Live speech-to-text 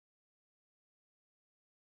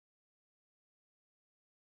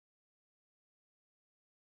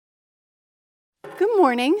Good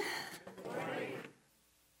morning.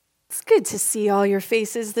 It's good to see all your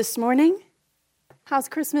faces this morning. How's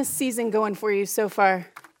Christmas season going for you so far?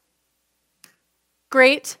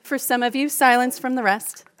 Great for some of you, silence from the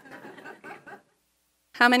rest.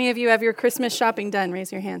 How many of you have your Christmas shopping done?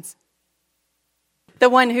 Raise your hands. The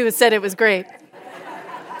one who said it was great.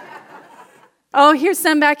 Oh, here's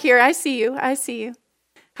some back here. I see you.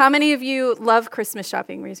 How many of you love Christmas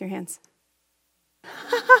shopping? Raise your hands.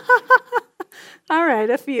 All right,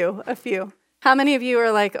 a few. How many of you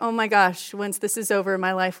are like, oh my gosh, once this is over,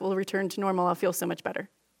 my life will return to normal. I'll feel so much better.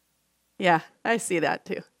 Yeah, I see that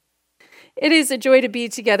too. It is a joy to be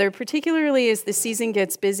together, particularly as the season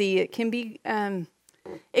gets busy. It can be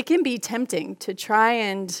tempting to try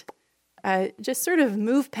and just sort of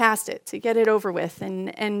move past it, to get it over with.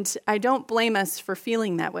 And I don't blame us for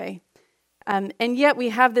feeling that way. And yet we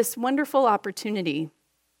have this wonderful opportunity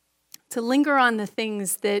to linger on the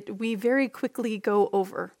things that we very quickly go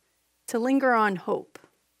over, to linger on hope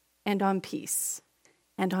and on peace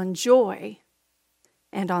and on joy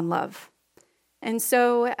and on love. And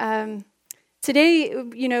so today,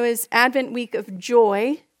 is Advent week of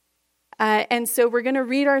joy. And so we're going to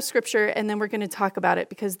read our scripture and then we're going to talk about it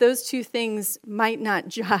because those two things might not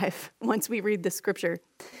jive once we read the scripture.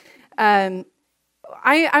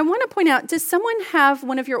 I want to point out, does someone have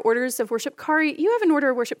one of your orders of worship? Kari, you have an order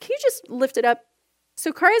of worship. Can you just lift it up?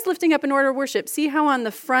 So Kari is lifting up an order of worship. See how on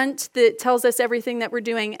the front that tells us everything that we're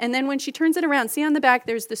doing? And then when she turns it around, see on the back,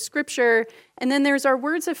 there's the scripture, and then there's our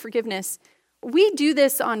words of forgiveness. We do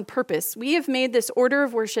this on purpose. We have made this order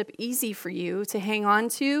of worship easy for you to hang on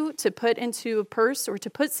to put into a purse or to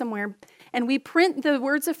put somewhere. And we print the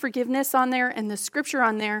words of forgiveness on there and the scripture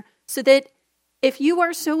on there so that if you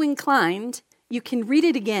are so inclined, you can read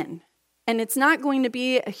it again. And it's not going to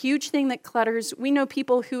be a huge thing that clutters. We know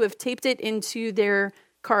people who have taped it into their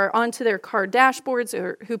car, onto their car dashboards,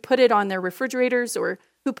 or who put it on their refrigerators, or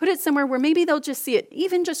who put it somewhere where maybe they'll just see it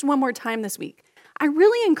even just one more time this week. I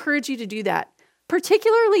really encourage you to do that,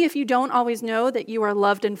 particularly if you don't always know that you are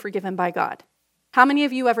loved and forgiven by God. How many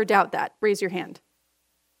of you ever doubt that? Raise your hand.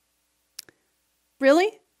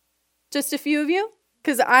 Really? Just a few of you?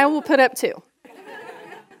 Because I will put up 2.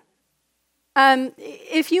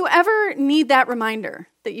 If you ever need that reminder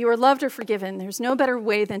that you are loved or forgiven, there's no better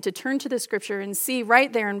way than to turn to the scripture and see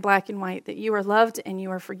right there in black and white that you are loved and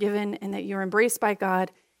you are forgiven and that you are embraced by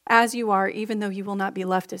God as you are, even though you will not be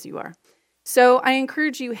left as you are. So I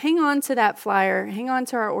encourage you, hang on to that flyer, hang on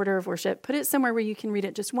to our order of worship, put it somewhere where you can read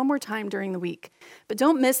it just one more time during the week. But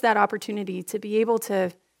don't miss that opportunity to be able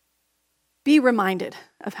to be reminded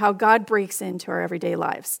of how God breaks into our everyday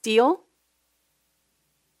lives. Deal?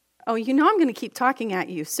 Oh, I'm going to keep talking at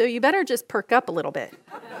you, so you better just perk up a little bit.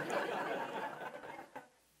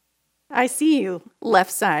 I see you,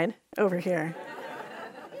 left side, over here.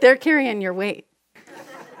 They're carrying your weight.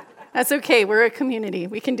 That's okay, we're a community,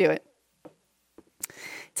 we can do it.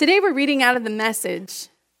 Today we're reading out of the Message,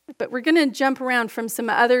 but we're going to jump around from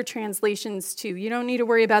some other translations too. You don't need to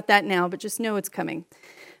worry about that now, but just know it's coming.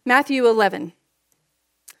 Matthew 11.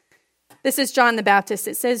 This is John the Baptist.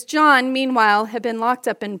 It says, John, meanwhile, had been locked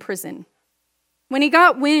up in prison. When he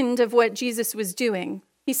got wind of what Jesus was doing,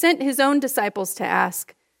 he sent his own disciples to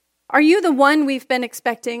ask, are you the one we've been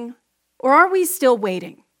expecting, or are we still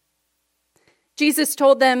waiting? Jesus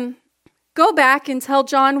told them, go back and tell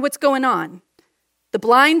John what's going on. The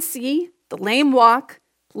blind see, the lame walk,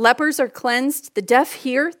 lepers are cleansed, the deaf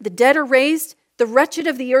hear, the dead are raised, the wretched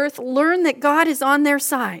of the earth learn that God is on their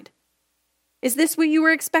side. Is this what you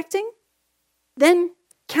were expecting? Then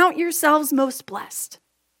count yourselves most blessed.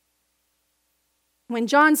 When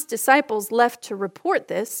John's disciples left to report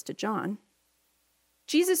this to John,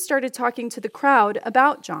 Jesus started talking to the crowd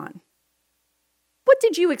about John. What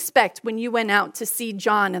did you expect when you went out to see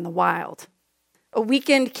John in the wild? A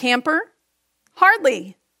weekend camper?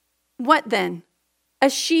 Hardly. What then? A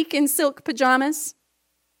sheik in silk pajamas?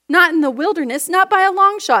 Not in the wilderness, not by a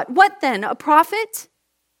long shot. What then? A prophet?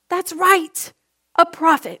 That's right, a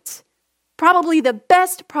prophet. Probably the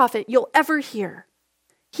best prophet you'll ever hear.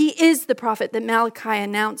 He is the prophet that Malachi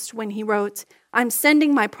announced when he wrote, I'm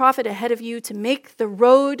sending my prophet ahead of you to make the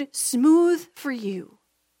road smooth for you.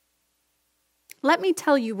 Let me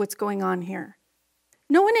tell you what's going on here.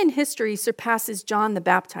 No one in history surpasses John the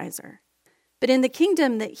Baptizer. But in the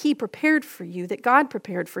kingdom that he prepared for you, that God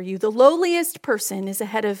prepared for you, the lowliest person is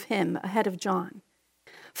ahead of him, ahead of John.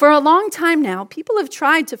 For a long time now, people have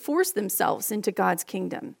tried to force themselves into God's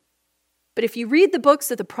kingdom. But if you read the books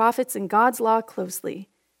of the prophets and God's law closely,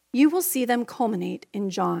 you will see them culminate in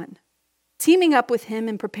John, teaming up with him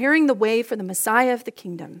and preparing the way for the Messiah of the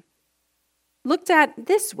kingdom. Looked at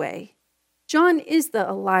this way, John is the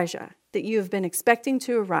Elijah that you have been expecting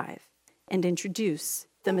to arrive and introduce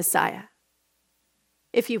the Messiah.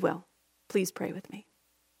 If you will, please pray with me.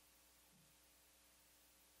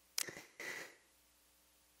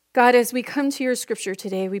 God, as we come to your scripture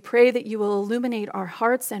today, we pray that you will illuminate our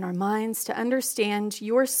hearts and our minds to understand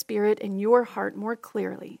your spirit and your heart more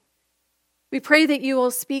clearly. We pray that you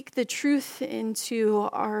will speak the truth into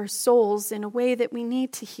our souls in a way that we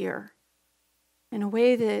need to hear, in a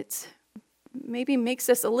way that maybe makes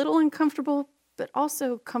us a little uncomfortable, but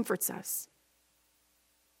also comforts us.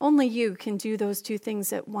 Only you can do those two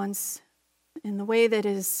things at once in the way that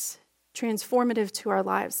is transformative to our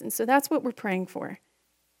lives. And so that's what we're praying for.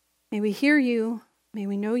 May we hear you, may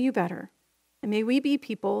we know you better, and may we be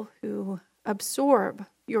people who absorb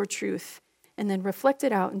your truth and then reflect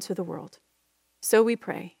it out into the world. So we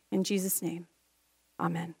pray in Jesus' name.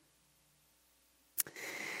 Amen.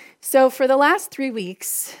 So for the last 3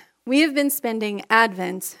 weeks, we have been spending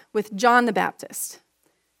Advent with John the Baptist,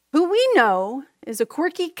 who we know is a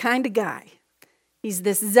quirky kind of guy. He's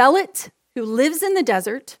this zealot who lives in the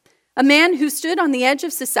desert, a man who stood on the edge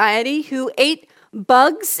of society, who ate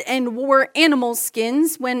bugs and wore animal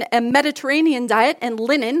skins when a Mediterranean diet and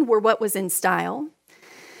linen were what was in style.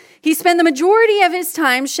 He spent the majority of his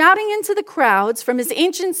time shouting into the crowds from his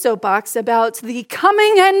ancient soapbox about the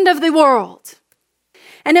coming end of the world.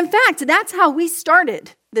 And in fact, that's how we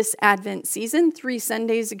started this Advent season 3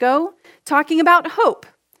 Sundays ago, talking about hope.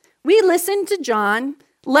 We listened to John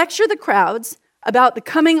lecture the crowds about the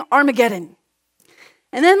coming Armageddon.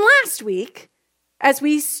 And then last week, as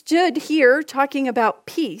we stood here talking about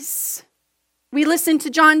peace, we listened to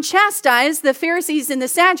John chastise the Pharisees and the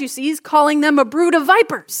Sadducees, calling them a brood of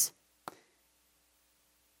vipers.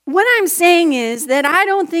 What I'm saying is that I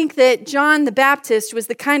don't think that John the Baptist was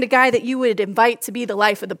the kind of guy that you would invite to be the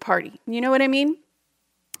life of the party. You know what I mean?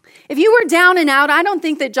 If you were down and out, I don't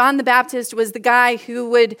think that John the Baptist was the guy who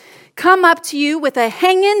would come up to you with a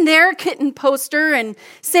hang in there kitten poster and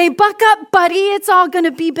say, "Buck up, buddy, it's all going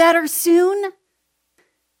to be better soon."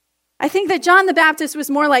 I think that John the Baptist was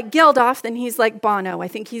more like Geldof than he's like Bono. I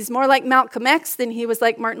think he's more like Malcolm X than he was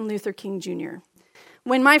like Martin Luther King Jr.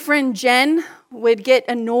 When my friend Jen would get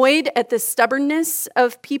annoyed at the stubbornness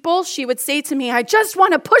of people, she would say to me, "I just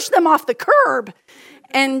want to push them off the curb."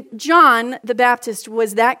 And John the Baptist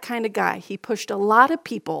was that kind of guy. He pushed a lot of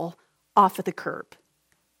people off of the curb.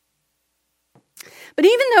 But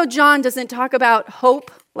even though John doesn't talk about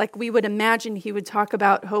hope like we would imagine he would talk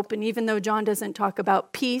about hope, and even though John doesn't talk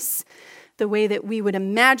about peace the way that we would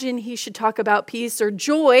imagine he should talk about peace, or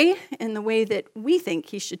joy in the way that we think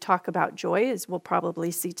he should talk about joy, as we'll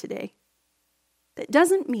probably see today, that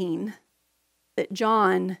doesn't mean that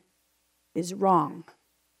John is wrong.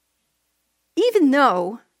 Even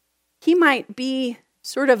though he might be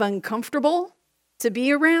sort of uncomfortable to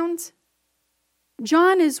be around,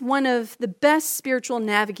 John is one of the best spiritual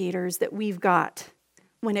navigators that we've got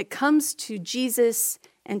when it comes to Jesus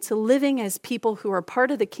and to living as people who are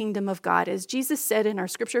part of the kingdom of God. As Jesus said in our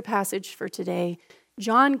scripture passage for today,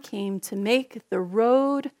 John came to make the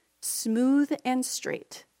road smooth and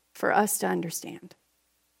straight for us to understand.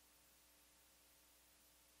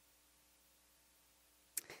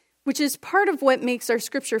 Which is part of what makes our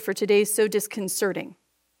scripture for today so disconcerting.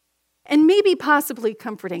 And maybe possibly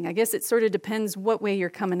comforting. I guess it sort of depends what way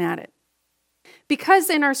you're coming at it. Because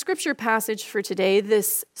in our scripture passage for today,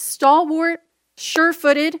 this stalwart,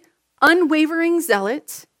 sure-footed, unwavering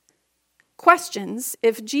zealot questions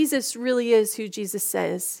if Jesus really is who Jesus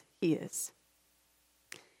says he is.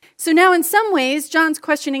 So now in some ways, John's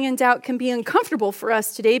questioning and doubt can be uncomfortable for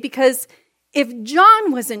us today, because if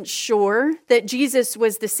John wasn't sure that Jesus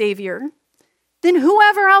was the Savior, then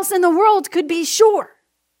whoever else in the world could be sure.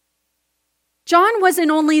 John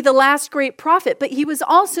wasn't only the last great prophet, but he was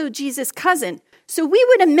also Jesus' cousin. So we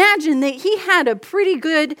would imagine that he had a pretty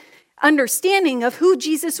good understanding of who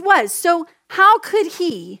Jesus was. So how could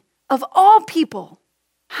he, of all people,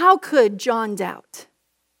 how could John doubt?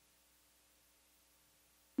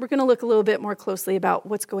 We're going to look a little bit more closely about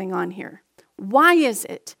what's going on here. Why is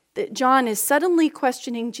it that John is suddenly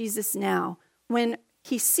questioning Jesus now when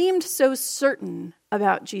he seemed so certain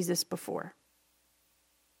about Jesus before?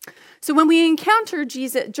 So when we encounter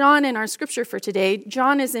John in our scripture for today,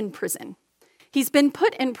 John is in prison. He's been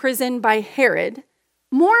put in prison by Herod,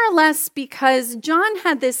 more or less because John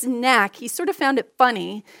had this knack, he sort of found it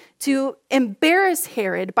funny, to embarrass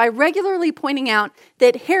Herod by regularly pointing out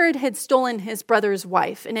that Herod had stolen his brother's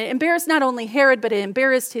wife. And it embarrassed not only Herod, but it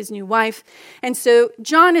embarrassed his new wife. And so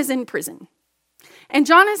John is in prison. And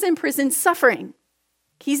John is in prison suffering.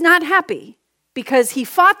 He's not happy because he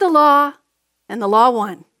fought the law and the law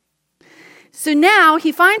won. So now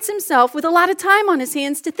he finds himself with a lot of time on his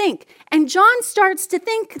hands to think. And John starts to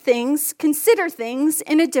consider things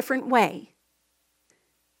in a different way.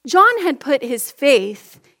 John had put his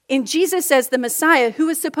faith in Jesus as the Messiah who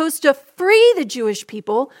was supposed to free the Jewish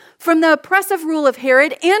people from the oppressive rule of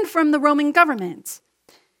Herod and from the Roman government.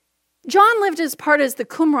 John lived as part of the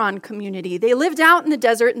Qumran community. They lived out in the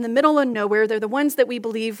desert in the middle of nowhere. They're the ones that we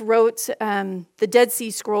believe wrote the Dead Sea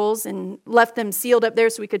Scrolls and left them sealed up there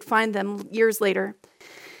so we could find them years later.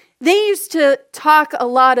 They used to talk a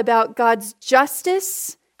lot about God's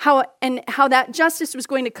justice, how that justice was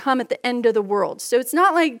going to come at the end of the world. So it's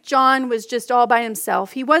not like John was just all by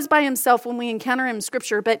himself. He was by himself when we encounter him in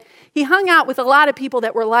Scripture, but he hung out with a lot of people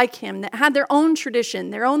that were like him, that had their own tradition,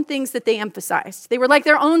 their own things that they emphasized. They were like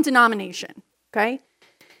their own denomination, okay?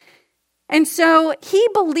 And so he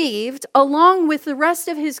believed, along with the rest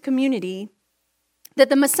of his community, that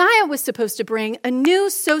the Messiah was supposed to bring a new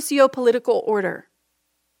socio-political order,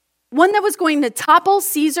 one that was going to topple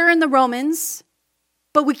Caesar and the Romans,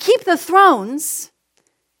 but would keep the thrones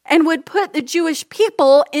and would put the Jewish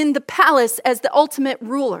people in the palace as the ultimate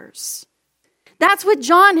rulers. That's what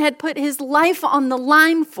John had put his life on the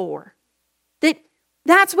line for.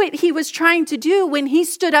 That's what he was trying to do when he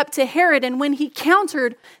stood up to Herod and when he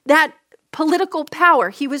countered that political power.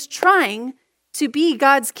 He was trying to be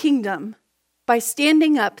God's kingdom by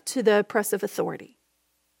standing up to the oppressive authority.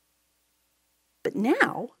 But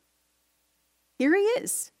now, here he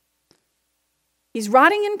is. He's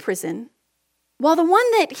rotting in prison, while the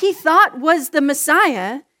one that he thought was the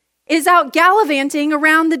Messiah is out gallivanting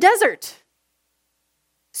around the desert.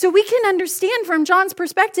 So we can understand from John's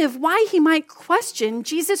perspective why he might question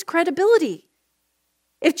Jesus' credibility.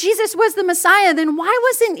 If Jesus was the Messiah, then why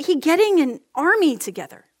wasn't he getting an army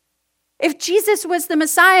together? If Jesus was the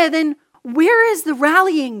Messiah, then where is the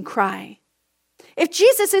rallying cry? If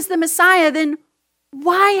Jesus is the Messiah, then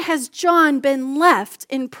why has John been left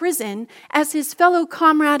in prison as his fellow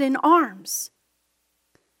comrade in arms?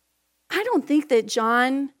 I don't think that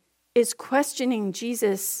John is questioning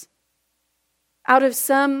Jesus out of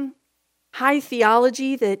some high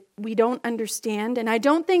theology that we don't understand. And I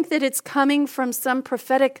don't think that it's coming from some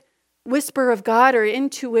prophetic whisper of God or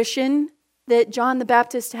intuition that John the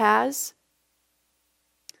Baptist has.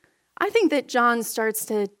 I think that John starts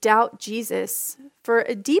to doubt Jesus for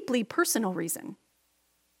a deeply personal reason.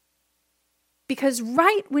 Because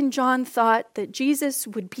right when John thought that Jesus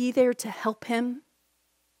would be there to help him,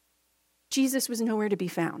 Jesus was nowhere to be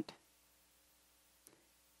found.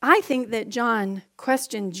 I think that John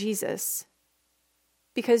questioned Jesus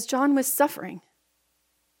because John was suffering,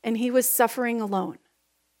 and he was suffering alone,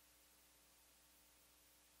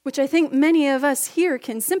 which I think many of us here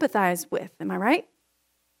can sympathize with. Am I right?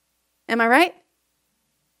 Am I right?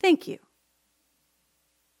 Thank you.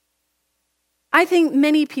 I think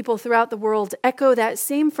many people throughout the world echo that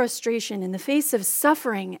same frustration in the face of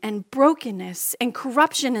suffering and brokenness and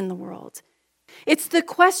corruption in the world. It's the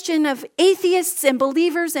question of atheists and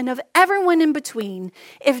believers and of everyone in between.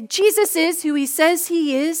 If Jesus is who he says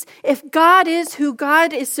he is, if God is who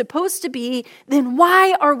God is supposed to be, then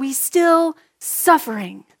why are we still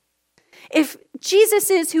suffering? If Jesus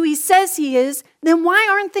is who he says he is, then why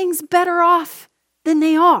aren't things better off than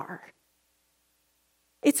they are?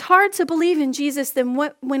 It's hard to believe in Jesus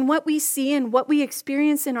when what we see and what we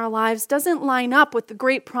experience in our lives doesn't line up with the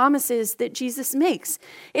great promises that Jesus makes.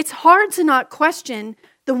 It's hard to not question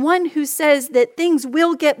the one who says that things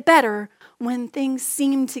will get better when things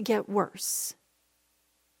seem to get worse.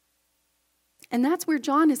 And that's where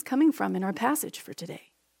John is coming from in our passage for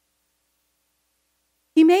today.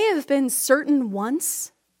 He may have been certain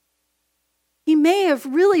once. He may have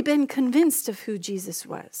really been convinced of who Jesus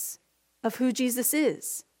was, of who Jesus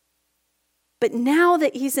is. But now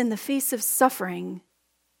that he's in the face of suffering,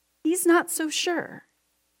 he's not so sure.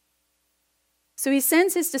 So he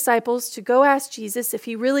sends his disciples to go ask Jesus if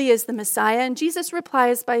he really is the Messiah, and Jesus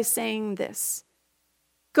replies by saying this: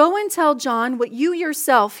 "Go and tell John what you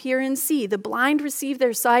yourself hear and see. The blind receive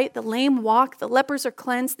their sight, the lame walk, the lepers are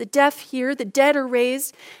cleansed, the deaf hear, the dead are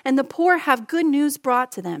raised, and the poor have good news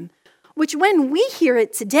brought to them." Which, when we hear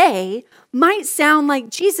it today, might sound like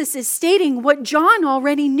Jesus is stating what John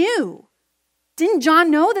already knew. Didn't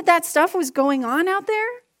John know that stuff was going on out there?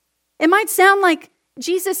 It might sound like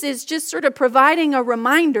Jesus is just sort of providing a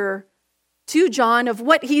reminder to John of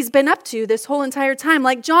what he's been up to this whole entire time,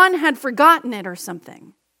 like John had forgotten it or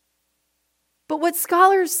something. But what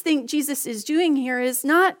scholars think Jesus is doing here is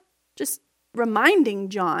not just reminding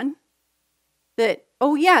John that,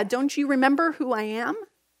 oh yeah, don't you remember who I am?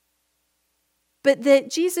 but that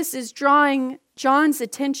Jesus is drawing John's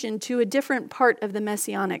attention to a different part of the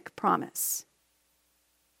messianic promise.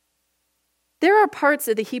 There are parts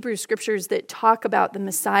of the Hebrew scriptures that talk about the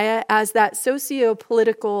Messiah as that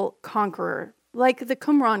socio-political conqueror, like the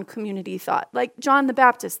Qumran community thought, like John the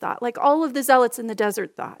Baptist thought, like all of the zealots in the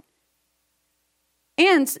desert thought.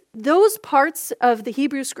 And those parts of the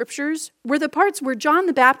Hebrew scriptures were the parts where John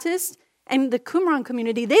the Baptist and the Qumran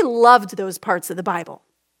community, they loved those parts of the Bible.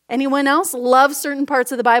 Anyone else love certain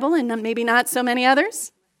parts of the Bible and maybe not so many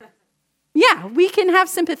others? Yeah, we can have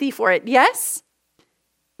sympathy for it. Yes?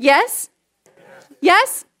 Yes?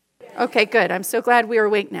 Yes? Okay, good. I'm so glad we are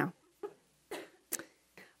awake now.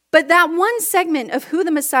 But that one segment of who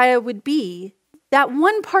the Messiah would be, that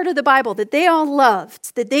one part of the Bible that they all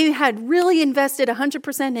loved, that they had really invested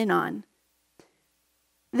 100% in on,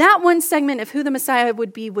 that one segment of who the Messiah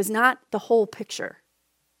would be was not the whole picture.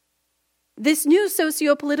 This new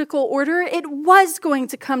socio-political order, it was going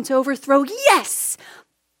to come to overthrow, yes,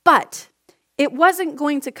 but it wasn't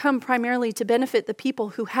going to come primarily to benefit the people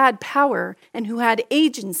who had power and who had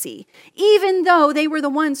agency. Even though they were the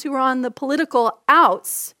ones who were on the political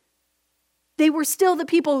outs, they were still the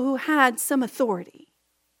people who had some authority.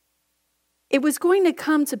 It was going to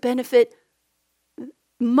come to benefit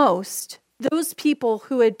most those people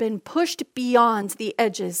who had been pushed beyond the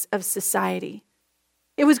edges of society.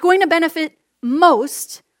 It was going to benefit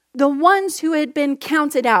most the ones who had been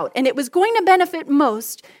counted out. And it was going to benefit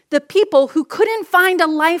most the people who couldn't find a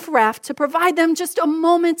life raft to provide them just a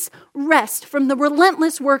moment's rest from the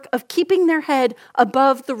relentless work of keeping their head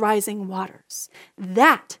above the rising waters.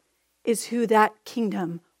 That is who that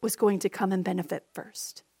kingdom was going to come and benefit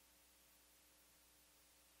first.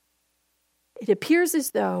 It appears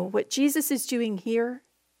as though what Jesus is doing here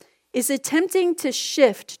is attempting to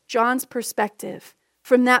shift John's perspective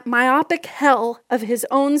from that myopic hell of his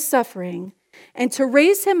own suffering and to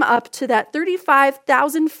raise him up to that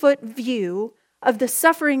 35,000-foot view of the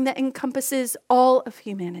suffering that encompasses all of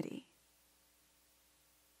humanity.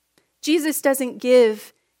 Jesus doesn't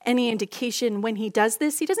give any indication when he does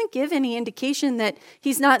this. He doesn't give any indication that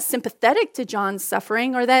he's not sympathetic to John's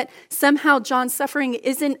suffering or that somehow John's suffering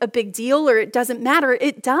isn't a big deal or it doesn't matter.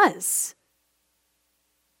 It does.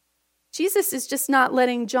 Jesus is just not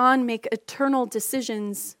letting John make eternal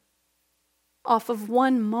decisions off of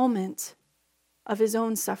one moment of his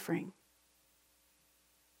own suffering.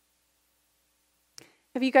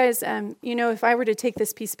 Have you guys, if I were to take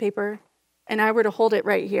this piece of paper and I were to hold it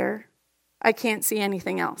right here, I can't see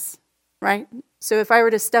anything else, right? So if I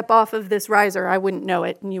were to step off of this riser, I wouldn't know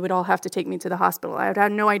it, and you would all have to take me to the hospital. I would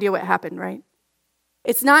have no idea what happened, right?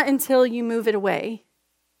 It's not until you move it away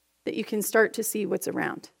that you can start to see what's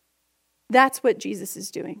around. That's what Jesus is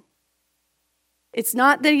doing. It's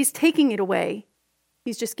not that he's taking it away.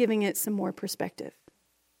 He's just giving it some more perspective.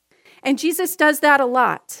 And Jesus does that a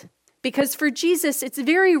lot because for Jesus, it's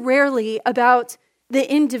very rarely about the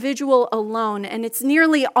individual alone, and it's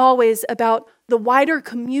nearly always about the wider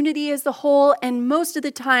community as a whole, and most of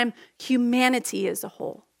the time, humanity as a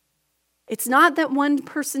whole. It's not that one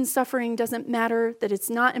person's suffering doesn't matter, that it's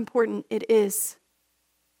not important. It is.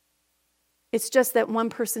 It's just that one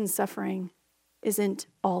person's suffering isn't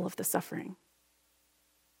all of the suffering.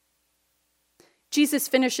 Jesus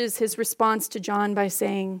finishes his response to John by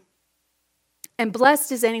saying, "And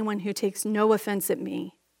blessed is anyone who takes no offense at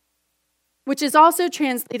me," which is also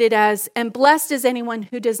translated as, "And blessed is anyone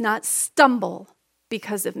who does not stumble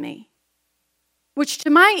because of me," which to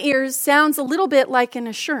my ears sounds a little bit like an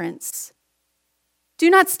assurance. Do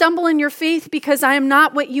not stumble in your faith because I am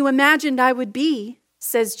not what you imagined I would be,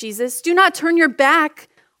 says Jesus. Do not turn your back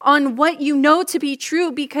on what you know to be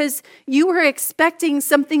true because you were expecting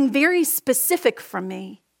something very specific from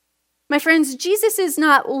me. My friends, Jesus is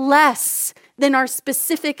not less than our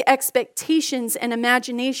specific expectations and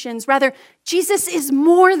imaginations. Rather, Jesus is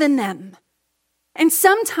more than them. And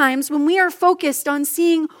sometimes when we are focused on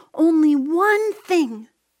seeing only one thing,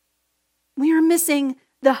 we are missing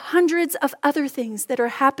the hundreds of other things that are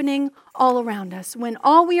happening all around us. When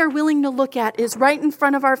all we are willing to look at is right in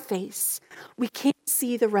front of our face, we can't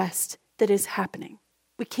see the rest that is happening.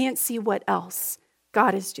 We can't see what else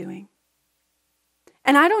God is doing.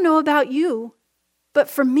 And I don't know about you, but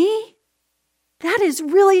for me, that is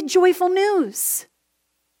really joyful news.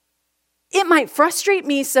 It might frustrate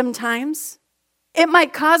me sometimes. It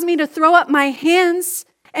might cause me to throw up my hands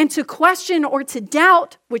and to question or to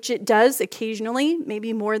doubt, which it does occasionally,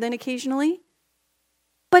 maybe more than occasionally.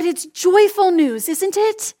 But it's joyful news, isn't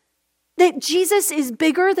it? That Jesus is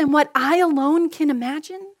bigger than what I alone can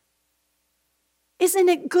imagine. Isn't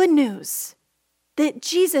it good news that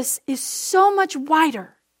Jesus is so much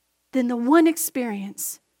wider than the one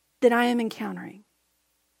experience that I am encountering.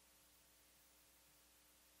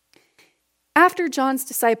 After John's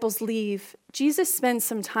disciples leave, Jesus spends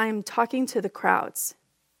some time talking to the crowds.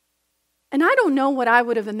 And I don't know what I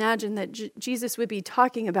would have imagined that Jesus would be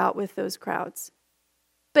talking about with those crowds.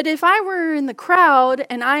 But if I were in the crowd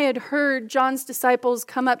and I had heard John's disciples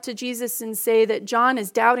come up to Jesus and say that John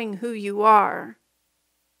is doubting who you are,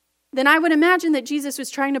 then I would imagine that Jesus was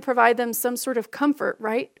trying to provide them some sort of comfort,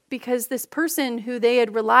 right? Because this person who they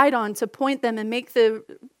had relied on to point them and make the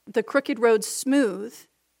crooked road smooth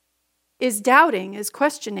is doubting, is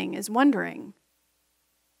questioning, is wondering.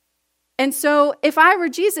 And so if I were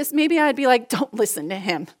Jesus, maybe I'd be like, don't listen to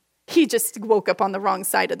him. He just woke up on the wrong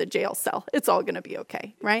side of the jail cell. It's all going to be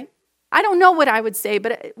okay, right? I don't know what I would say,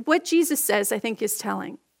 but what Jesus says, I think, is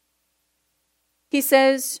telling. He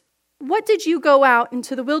says, what did you go out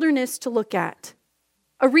into the wilderness to look at?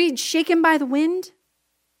 A reed shaken by the wind?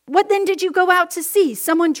 What then did you go out to see?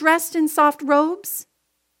 Someone dressed in soft robes?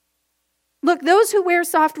 Look, those who wear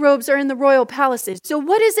soft robes are in the royal palaces. So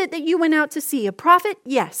what is it that you went out to see? A prophet?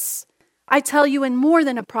 Yes. I tell you, and more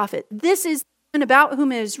than a prophet. This is and about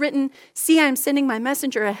whom it is written, see, I am sending my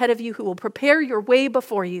messenger ahead of you who will prepare your way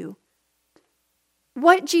before you.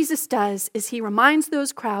 What Jesus does is he reminds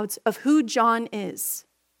those crowds of who John is.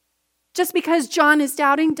 Just because John is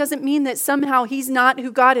doubting doesn't mean that somehow he's not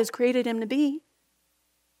who God has created him to be.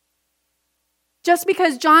 Just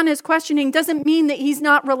because John is questioning doesn't mean that he's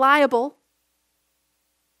not reliable.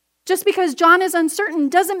 Just because John is uncertain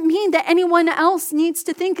doesn't mean that anyone else needs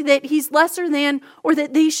to think that he's lesser than or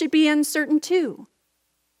that they should be uncertain too.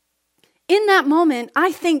 In that moment,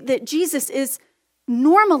 I think that Jesus is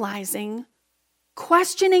normalizing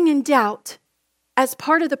questioning and doubt as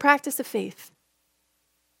part of the practice of faith.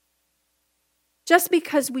 Just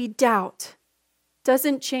because we doubt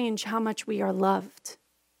doesn't change how much we are loved.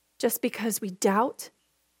 Just because we doubt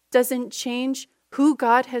doesn't change who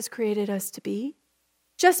God has created us to be.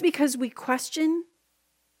 Just because we question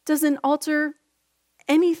doesn't alter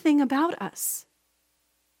anything about us.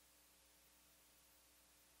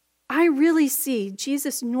 I really see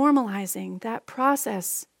Jesus normalizing that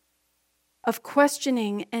process of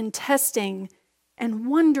questioning and testing and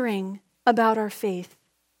wondering about our faith.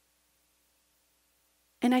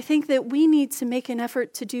 And I think that we need to make an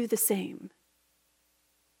effort to do the same.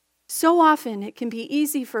 So often it can be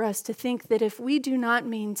easy for us to think that if we do not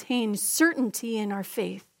maintain certainty in our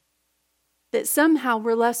faith, that somehow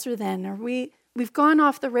we're lesser than, or we've gone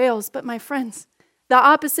off the rails. But my friends, the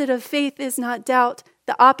opposite of faith is not doubt.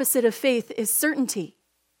 The opposite of faith is certainty.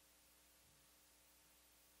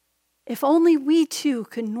 If only we too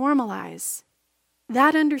could normalize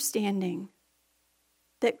that understanding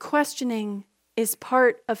that questioning is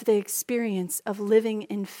part of the experience of living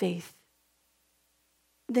in faith,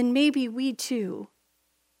 then maybe we too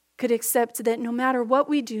could accept that no matter what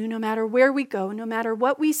we do, no matter where we go, no matter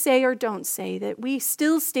what we say or don't say, that we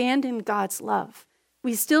still stand in God's love.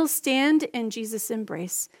 We still stand in Jesus'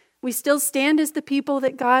 embrace. We still stand as the people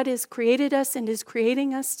that God has created us and is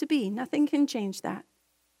creating us to be. Nothing can change that.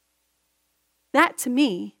 That, to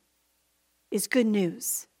me, is good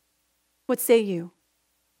news. What say you?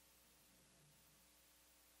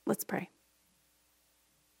 Let's pray.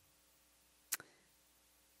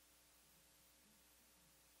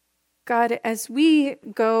 God, as we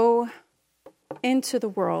go into the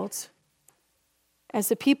world,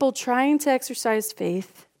 as a people trying to exercise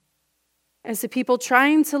faith, as a people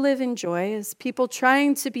trying to live in joy, as people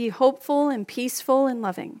trying to be hopeful and peaceful and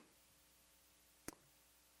loving,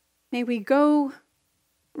 may we go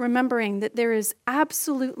remembering that there is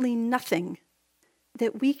absolutely nothing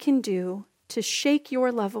that we can do to shake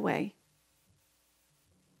your love away.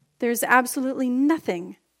 There's absolutely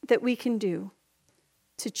nothing that we can do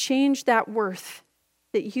to change that worth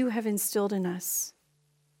that you have instilled in us.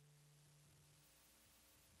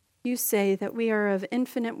 You say that we are of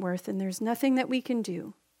infinite worth and there's nothing that we can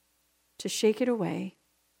do to shake it away,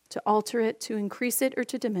 to alter it, to increase it, or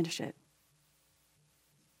to diminish it.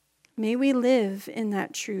 May we live in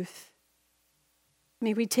that truth.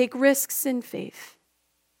 May we take risks in faith.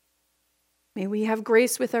 May we have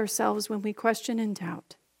grace with ourselves when we question and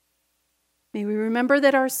doubt. May we remember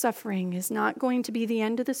that our suffering is not going to be the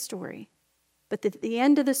end of the story, but that the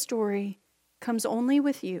end of the story comes only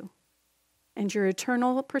with you and your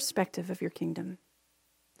eternal perspective of your kingdom.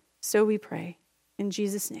 So we pray. In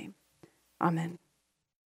Jesus' name, amen.